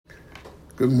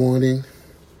Good morning.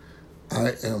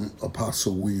 I am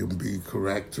Apostle William B.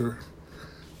 Caractor,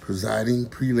 presiding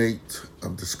prelate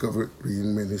of Discovered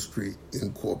Reading Ministry,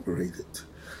 Incorporated.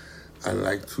 I'd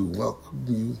like to welcome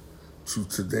you to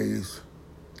today's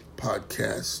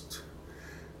podcast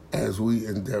as we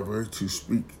endeavor to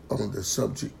speak on the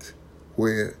subject,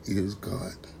 where is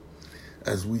God?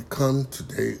 As we come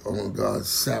today on God's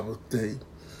Sabbath day,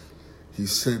 He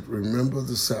said, remember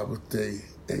the Sabbath day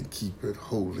and keep it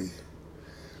holy.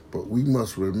 But we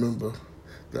must remember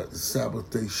that the Sabbath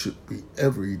day should be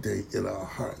every day in our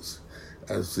hearts,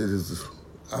 as it is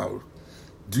our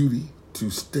duty to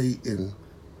stay in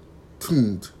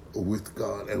tuned with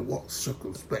God and walk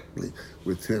circumspectly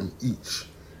with Him each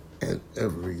and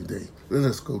every day. Let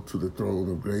us go to the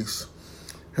throne of grace.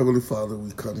 Heavenly Father,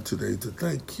 we come today to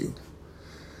thank you.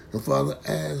 And Father,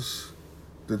 as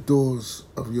the doors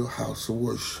of your house of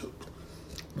worship,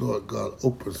 Lord God,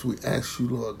 opens, we ask you,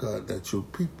 Lord God, that your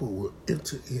people will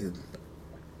enter in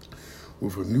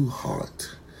with a new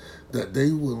heart, that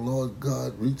they will, Lord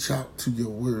God, reach out to your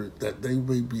word, that they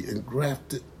may be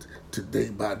engrafted today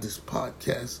by this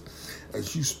podcast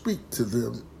as you speak to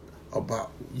them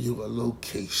about your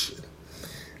location.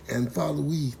 And Father,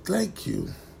 we thank you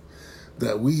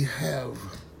that we have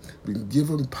been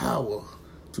given power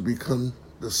to become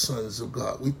the sons of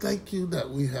God. We thank you that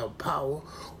we have power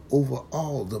over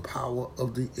all the power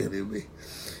of the enemy.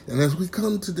 And as we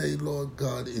come today, Lord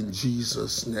God, in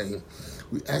Jesus' name,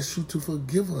 we ask you to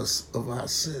forgive us of our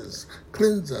sins,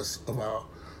 cleanse us of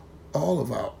all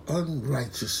of our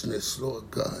unrighteousness,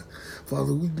 Lord God.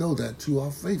 Father, we know that you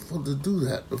are faithful to do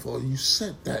that before you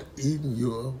said that in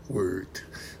your word,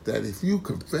 that if you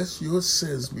confess your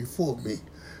sins before me,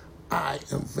 I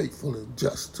am faithful and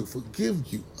just to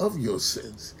forgive you of your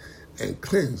sins and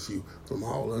cleanse you from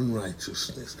all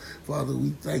unrighteousness. Father,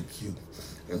 we thank you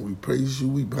and we praise you.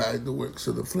 We bind the works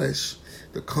of the flesh,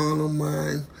 the carnal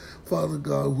mind, Father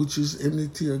God, which is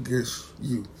enmity against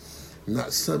you,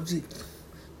 not subject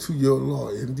to your law,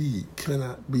 indeed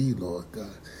cannot be, Lord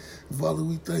God. Father,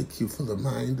 we thank you for the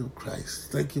mind of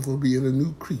Christ. Thank you for being a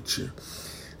new creature.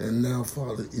 And now,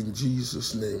 Father, in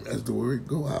Jesus' name, as the word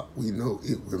go out, we know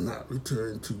it will not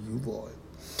return to you void.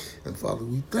 And Father,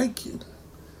 we thank you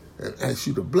and ask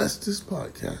you to bless this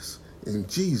podcast in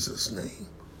Jesus' name.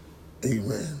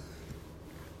 Amen.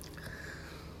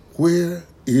 Where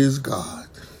is God?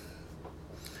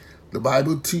 The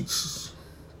Bible teaches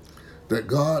that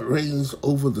God reigns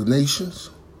over the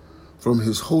nations from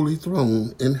his holy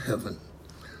throne in heaven,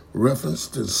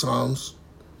 referenced in Psalms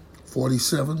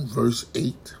 47, verse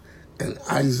 8, and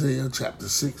Isaiah chapter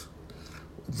 6,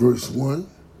 verse 1,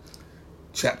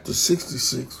 chapter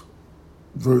 66,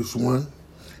 verse 1,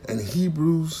 and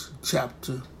Hebrews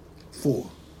chapter 4,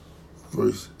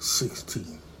 verse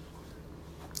 16.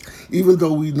 Even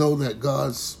though we know that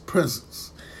God's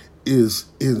presence is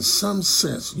in some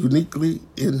sense uniquely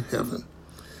in heaven,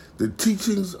 the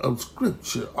teachings of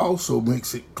Scripture also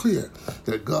makes it clear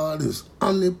that God is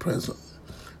omnipresent,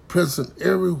 present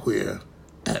everywhere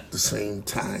at the same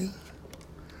time.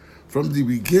 From the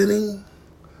beginning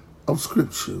of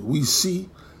Scripture, we see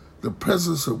the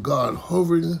presence of God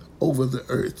hovering over the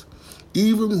earth,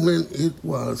 even when it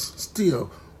was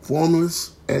still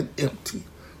formless and empty,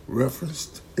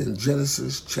 referenced in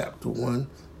Genesis chapter 1,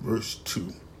 verse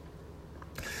 2.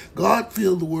 God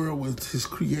filled the world with his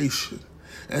creation,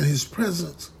 and his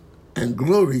presence and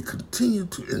glory continue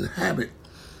to inhabit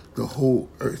the whole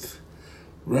earth,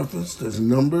 referenced as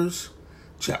Numbers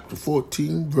chapter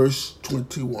 14, verse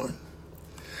 21.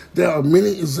 There are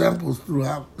many examples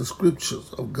throughout the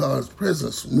scriptures of God's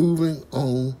presence moving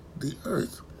on the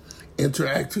earth,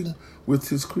 interacting with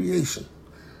his creation,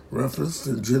 referenced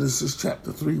in Genesis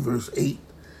chapter 3, verse 8,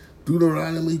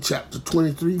 Deuteronomy chapter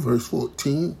 23, verse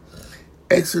 14,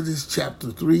 Exodus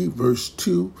chapter 3, verse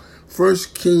 2, 1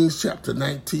 Kings chapter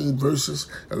 19, verses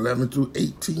 11 through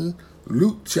 18,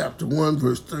 Luke chapter 1,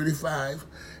 verse 35,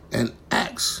 and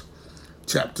Acts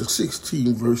chapter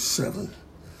 16, verse 7.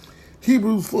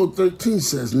 Hebrews 4:13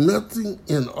 says, nothing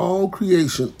in all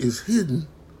creation is hidden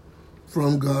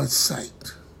from God's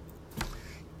sight.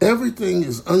 Everything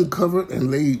is uncovered and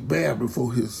laid bare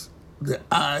before the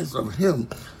eyes of him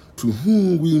to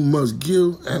whom we must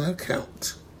give an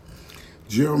account.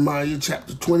 Jeremiah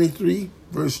chapter 23,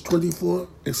 verse 24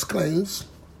 exclaims,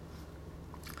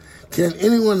 can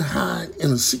anyone hide in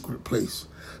a secret place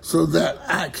so that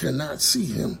I cannot see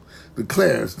him,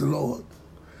 declares the Lord.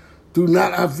 Do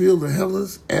not I fill the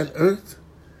heavens and earth,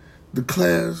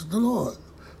 declares the Lord.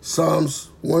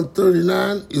 Psalms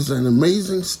 139 is an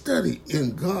amazing study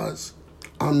in God's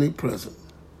omnipresence.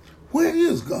 Where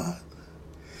is God?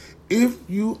 If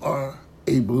you are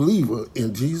a believer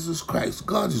in Jesus Christ,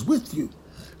 God is with you,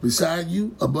 beside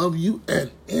you, above you,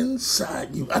 and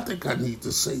inside you. I think I need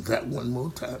to say that one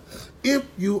more time. If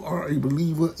you are a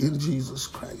believer in Jesus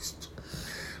Christ,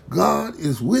 God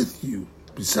is with you,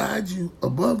 beside you,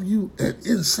 above you, and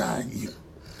inside you.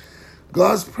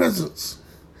 God's presence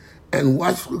and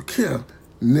watchful care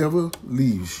never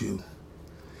leaves you.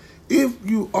 If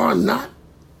you are not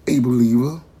a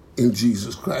believer in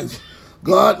Jesus Christ,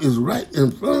 God is right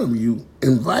in front of you,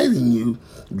 inviting you,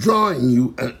 drawing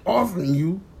you, and offering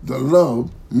you the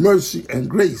love, mercy, and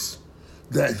grace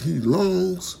that he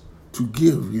longs to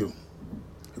give you.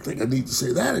 I think I need to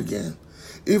say that again.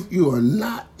 If you are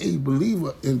not a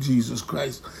believer in Jesus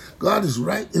Christ, God is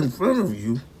right in front of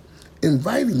you,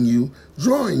 inviting you,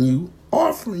 drawing you,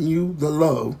 offering you the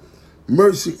love,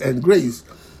 mercy, and grace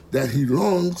that he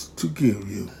longs to give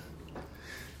you.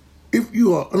 If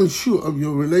you are unsure of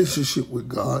your relationship with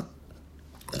God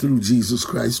through Jesus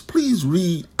Christ, please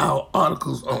read our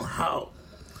articles on how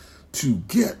to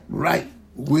get right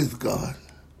with God.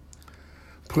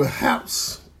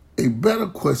 Perhaps a better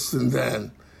question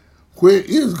than where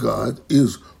is God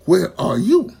is where are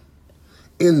you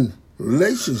in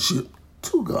relationship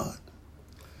to God?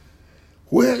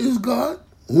 Where is God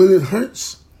when it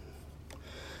hurts?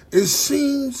 It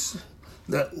seems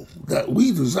that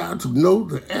we desire to know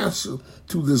the answer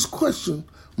to this question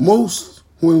most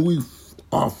when we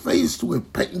are faced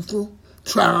with painful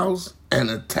trials and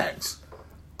attacks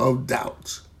of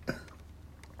doubt.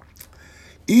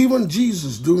 Even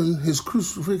Jesus, during his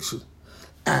crucifixion,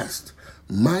 asked,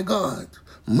 my God,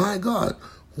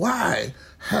 why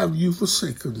have you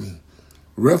forsaken me?"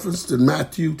 Referenced in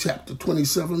Matthew chapter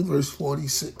 27, verse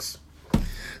 46.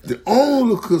 The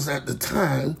onlookers at the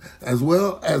time, as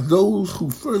well as those who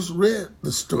first read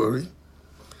the story,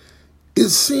 it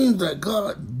seemed that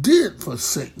God did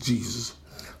forsake Jesus.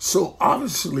 So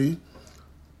obviously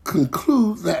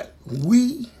conclude that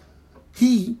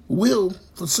he will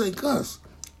forsake us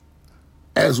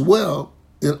as well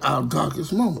in our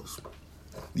darkest moments.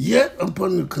 Yet,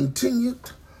 upon the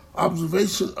continued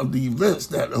observation of the events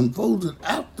that unfolded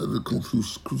after the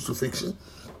crucifixion,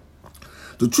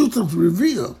 the truth is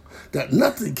revealed that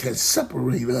nothing can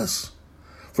separate us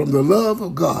from the love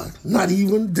of God, not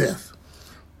even death.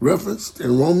 Referenced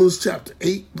in Romans chapter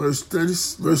 8,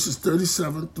 verses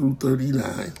 37 through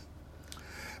 39.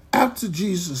 After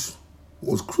Jesus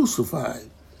was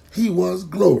crucified, he was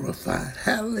glorified.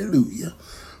 Hallelujah.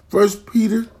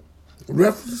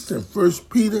 Referenced in 1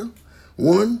 Peter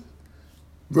 1,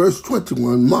 verse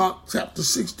 21, Mark chapter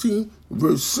 16,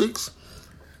 verse 6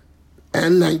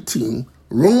 and 19,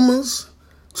 Romans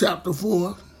chapter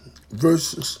 4,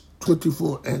 verses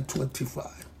 24 and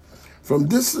 25. From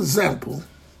this example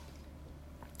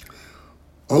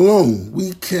alone,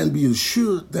 we can be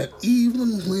assured that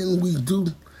even when we do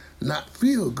not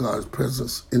feel God's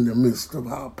presence in the midst of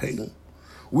our pain,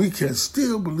 we can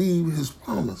still believe his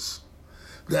promise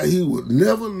that he would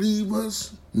never leave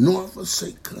us nor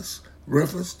forsake us,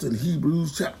 referenced in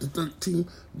Hebrews chapter 13,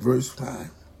 verse 5.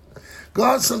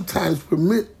 God sometimes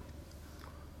permits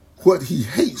what he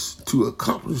hates to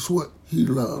accomplish what he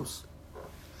loves.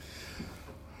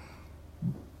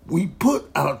 We put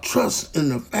our trust in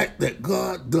the fact that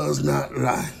God does not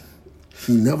lie.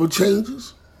 He never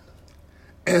changes,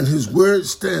 and his word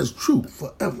stands true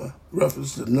forever.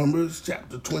 Reference to Numbers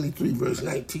chapter 23, verse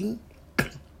 19.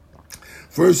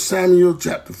 1 Samuel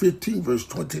chapter 15, verse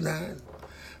 29.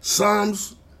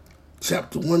 Psalms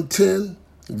chapter 110,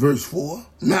 verse 4.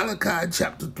 Malachi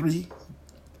chapter 3,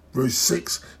 verse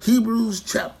 6. Hebrews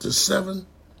chapter 7,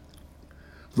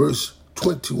 verse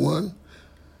 21.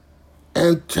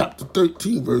 And chapter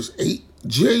 13, verse 8.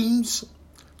 James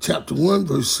chapter 1,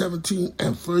 verse 17.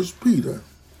 And 1 Peter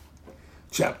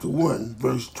chapter 1,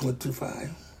 verse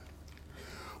 25.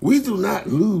 We do not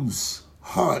lose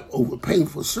heart over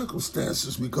painful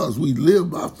circumstances because we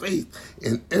live by faith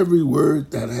in every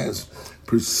word that has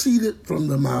proceeded from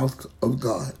the mouth of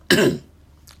God.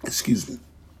 Excuse me.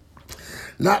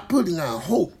 Not putting our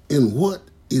hope in what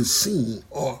is seen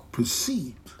or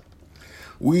perceived.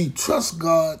 We trust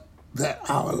God that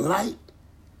our light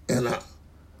and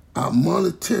our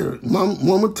momentary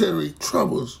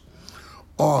troubles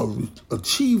are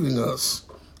achieving us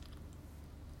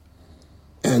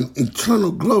an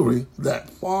eternal glory that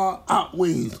far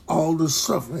outweighs all the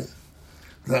suffering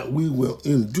that we will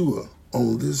endure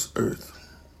on this earth.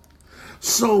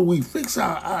 So we fix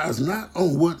our eyes not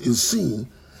on what is seen,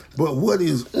 but what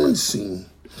is unseen,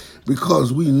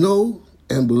 because we know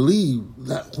and believe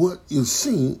that what is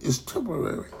seen is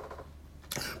temporary,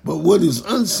 but what is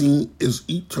unseen is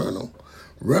eternal.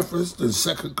 referenced in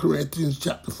 2 Corinthians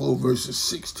chapter 4, verses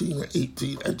 16 and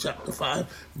 18, and chapter 5,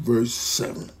 verse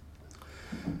 7.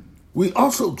 We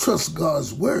also trust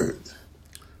God's word,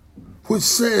 which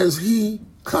says He's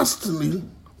constantly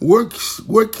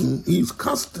working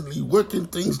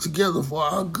things together for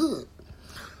our good,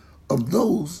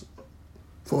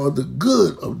 for the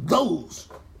good of those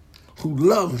who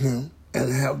love Him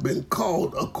and have been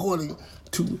called according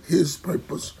to His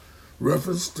purpose,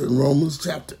 referenced in Romans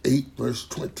chapter 8, verse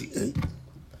 28.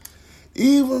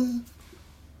 Even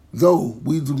though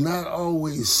we do not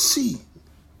always see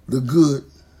the good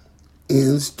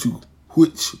ends to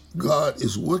which God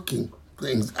is working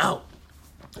things out,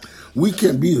 we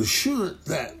can be assured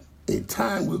that a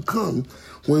time will come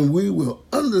when we will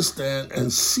understand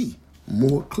and see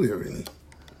more clearly.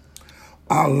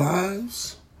 Our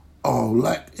lives are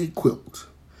like a quilt.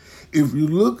 If you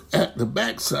look at the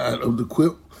backside of the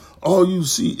quilt, all you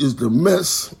see is the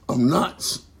mess of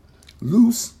knots,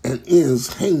 loose and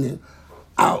ends hanging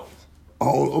out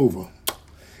all over.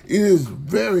 It is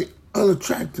very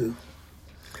unattractive,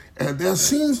 and there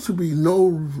seems to be no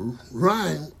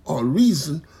rhyme or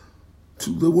reason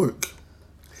to the work.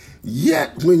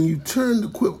 Yet, when you turn the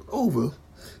quilt over,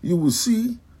 you will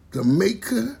see the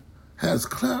maker has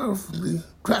craftily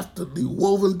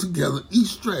woven together each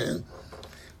strand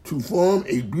to form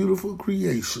a beautiful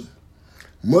creation,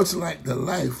 much like the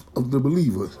life of the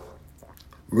believer,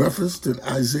 referenced in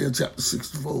Isaiah chapter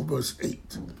 64, verse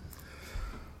 8.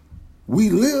 We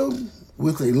live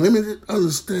with a limited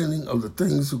understanding of the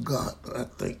things of God. I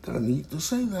think I need to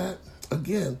say that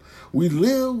again. We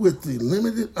live with the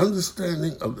limited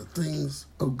understanding of the things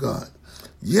of God.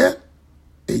 Yet,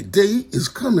 a day is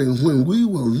coming when we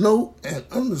will know and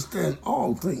understand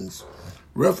all things,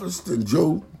 referenced in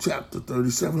Job chapter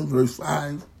 37, verse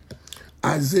 5,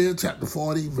 Isaiah chapter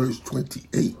 40, verse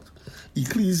 28,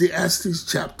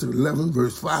 Ecclesiastes chapter 11,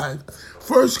 verse 5,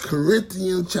 1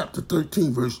 Corinthians chapter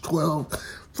 13, verse 12,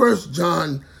 1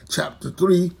 John chapter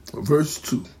 3, verse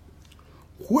 2.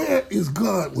 Where is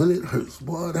God when it hurts?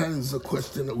 Boy, that is a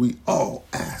question that we all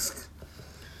ask.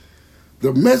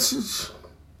 The message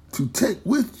to take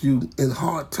with you in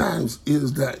hard times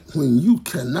is that when you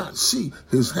cannot see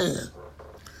His hand,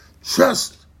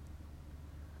 trust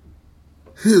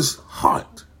His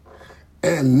heart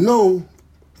and know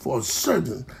for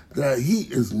certain that He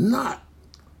has not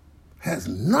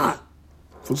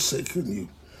forsaken you.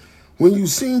 When you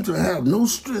seem to have no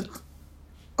strength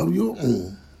of your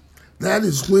own, that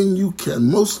is when you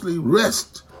can mostly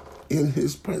rest in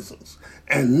His presence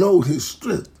and know His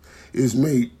strength is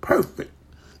made perfect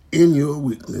in your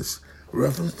weakness,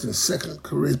 referenced in 2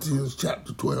 Corinthians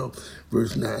chapter 12,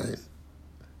 verse 9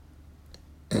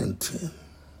 and 10.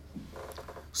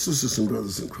 Sisters and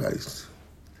brothers in Christ,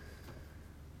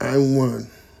 I'm one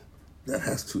that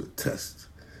has to attest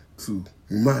to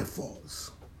my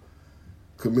faults,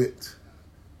 commit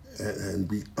and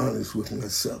be honest with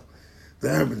myself.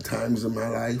 There have been times in my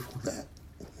life that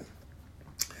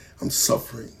I'm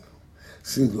suffering.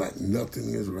 Seems like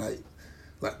nothing is right.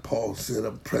 Like Paul said,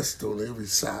 I'm pressed on every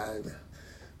side.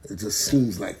 It just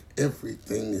seems like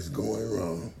everything is going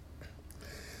wrong.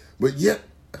 But yet,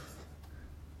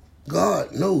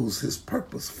 God knows His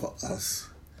purpose for us.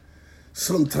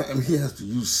 Sometimes He has to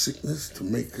use sickness to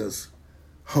make us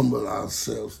humble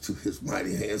ourselves to His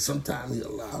mighty hand. Sometimes He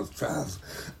allows trials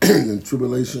and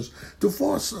tribulations to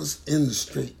force us in the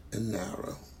straight and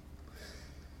narrow.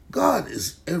 God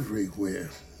is everywhere.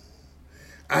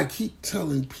 I keep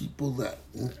telling people that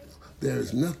there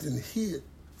is nothing hid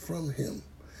from Him.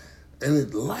 And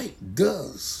the light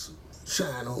does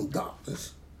shine on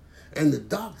darkness. And the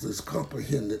darkness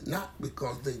comprehend it not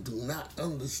because they do not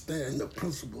understand the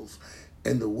principles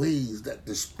and the ways that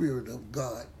the Spirit of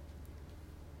God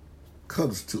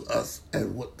comes to us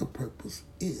and what the purpose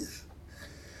is.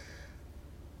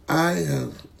 I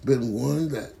have been one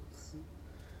that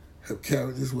have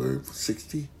carried this word for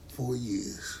 64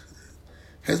 years.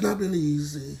 Has not been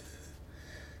easy.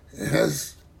 It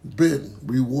has been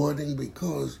rewarding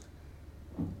because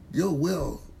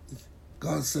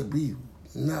God said, be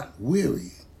not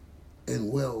weary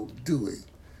in well-doing.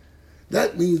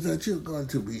 That means that you're going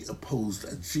to be opposed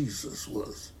as Jesus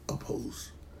was opposed.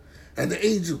 At the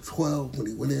age of 12, when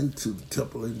He went into the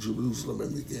temple in Jerusalem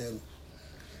and began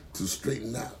to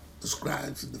straighten out the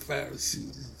scribes and the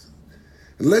Pharisees,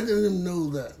 and letting them know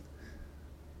that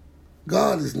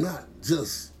God is not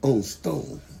just on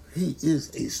stone. He is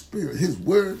a spirit. His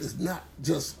word is not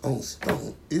just on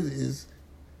stone. It is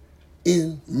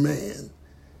in man.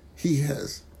 He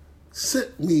has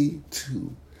sent me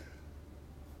to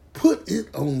put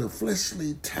it on the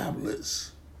fleshly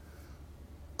tablets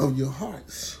of your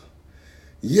hearts.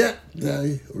 Yet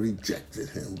they rejected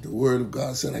him. The word of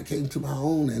God said, I came to my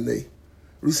own and they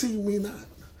received me not.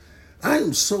 I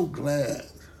am so glad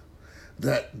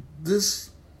that this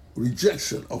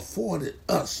rejection afforded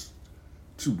us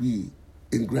to be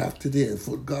engrafted in.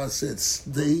 For God said,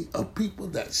 they are people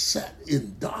that sat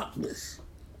in darkness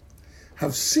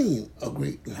have seen a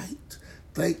great light.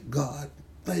 Thank God,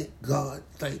 thank God,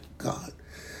 thank God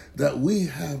that we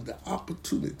have the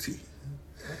opportunity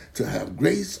to have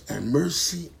grace and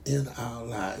mercy in our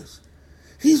lives.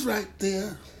 He's right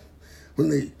there.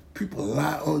 When people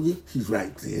lie on you, he's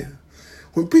right there.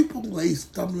 When people lay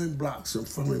stumbling blocks in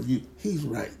front of you, he's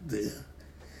right there.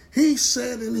 He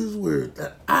said in his word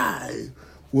that I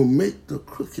will make the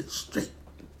crooked straight.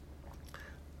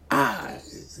 I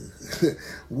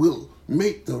will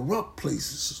make the rough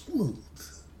places smooth.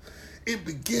 It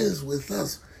begins with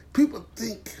us. People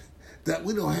think that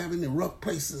we don't have any rough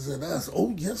places in us.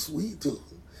 Oh, yes, we do.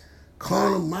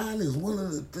 Carnal mind is one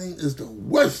of the things, is the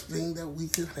worst thing that we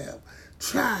can have.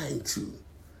 Trying to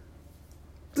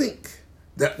think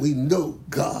that we know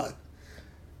God.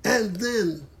 And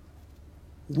then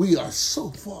we are so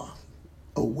far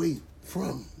away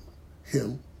from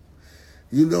him.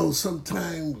 You know,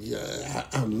 sometimes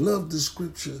I love the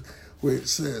scripture where it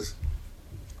says,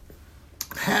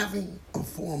 having a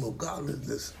form of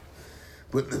godliness,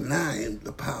 but denying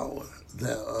the power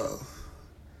thereof.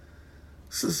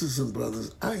 Sisters and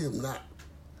brothers, I am not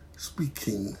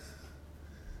speaking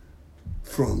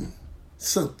from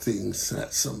something that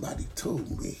somebody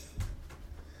told me.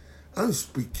 I'm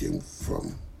speaking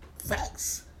from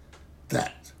facts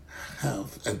that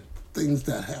have, and things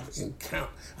that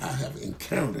I have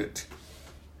encountered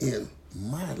in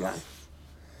my life.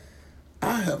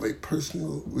 I have a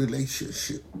personal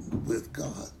relationship with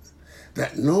God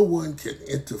that no one can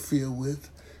interfere with,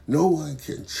 no one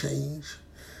can change,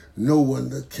 no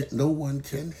one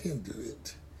can hinder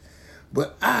it.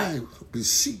 But I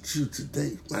beseech you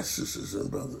today, my sisters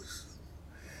and brothers,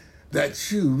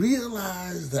 that you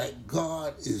realize that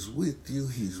God is with you.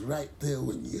 He's right there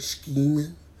when you're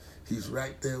scheming. He's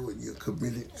right there when you're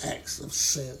committing acts of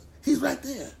sin. He's right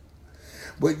there.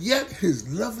 But yet his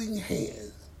loving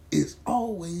hand is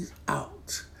always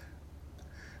out,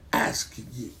 asking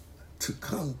you to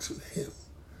come to him.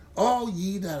 All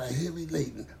ye that are heavy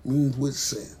laden means with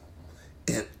sin,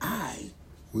 and I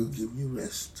will give you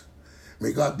rest.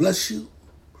 May God bless you.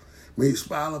 May he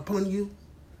smile upon you,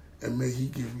 and may he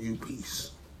give you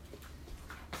peace.